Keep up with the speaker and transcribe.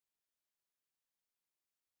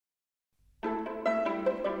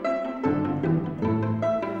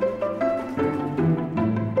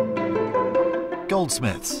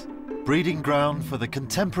Goldsmiths, breeding ground for the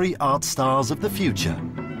contemporary art stars of the future.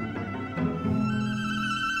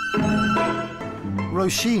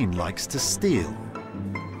 Roisin likes to steal.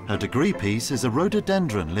 Her degree piece is a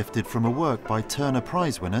rhododendron lifted from a work by Turner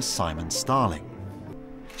Prize winner Simon Starling.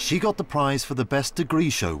 She got the prize for the best degree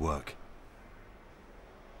show work.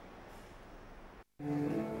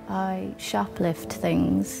 I shoplift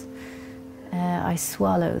things, I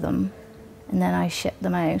swallow them, and then I ship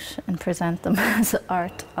them out and present them as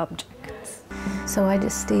art objects. So I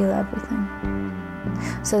just steal everything.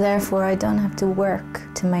 So therefore I don't have to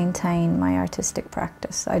work to maintain my artistic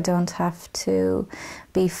practice. I don't have to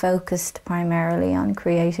be focused primarily on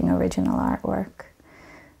creating original artwork.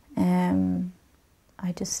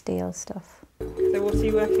 I just steal stuff. So what are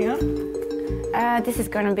you working on? This is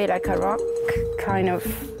going to be like a rock, kind of,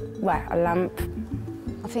 well, a lamp.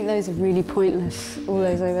 I think those are really pointless, all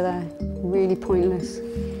those over there. Really pointless.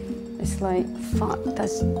 It's like, fuck,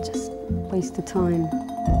 that's just a waste of time.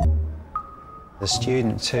 The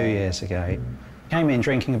student 2 years ago came in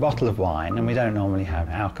drinking a bottle of wine, and we don't normally have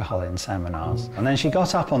alcohol in seminars. And then she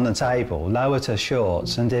got up on the table, lowered her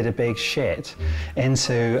shorts and did a big shit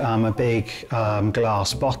into a big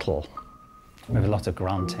glass bottle with a lot of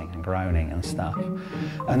grunting and groaning and stuff.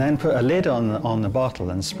 And then put a lid on the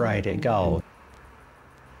bottle and sprayed it gold.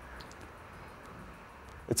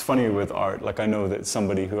 It's funny with art, like I know that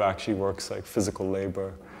somebody who actually works like physical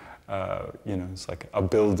labor, you know, it's like a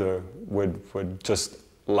builder would just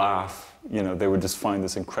laugh, you know, they would just find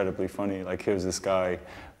this incredibly funny. Like here's this guy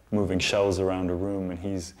moving shells around a room and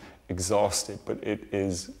he's exhausted, but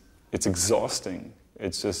it's exhausting.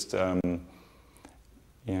 It's just,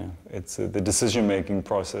 yeah, it's the decision-making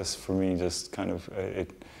process for me just kind of,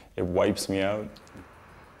 it wipes me out.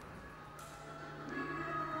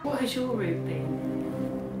 What has your route been?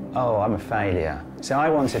 Oh, I'm a failure. So I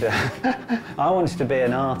wanted to be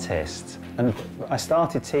an artist, and I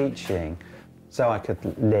started teaching so I could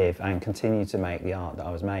live and continue to make the art that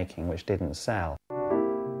I was making, which didn't sell.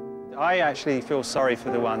 I actually feel sorry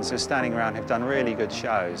for the ones who are standing around who've done really good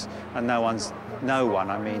shows, and no one,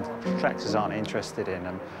 I mean, collectors aren't interested in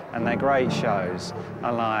them, and they're great shows,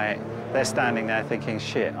 and like, they're standing there thinking,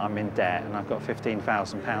 shit, I'm in debt, and I've got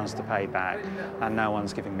 £15,000 to pay back, and no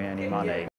one's giving me any money.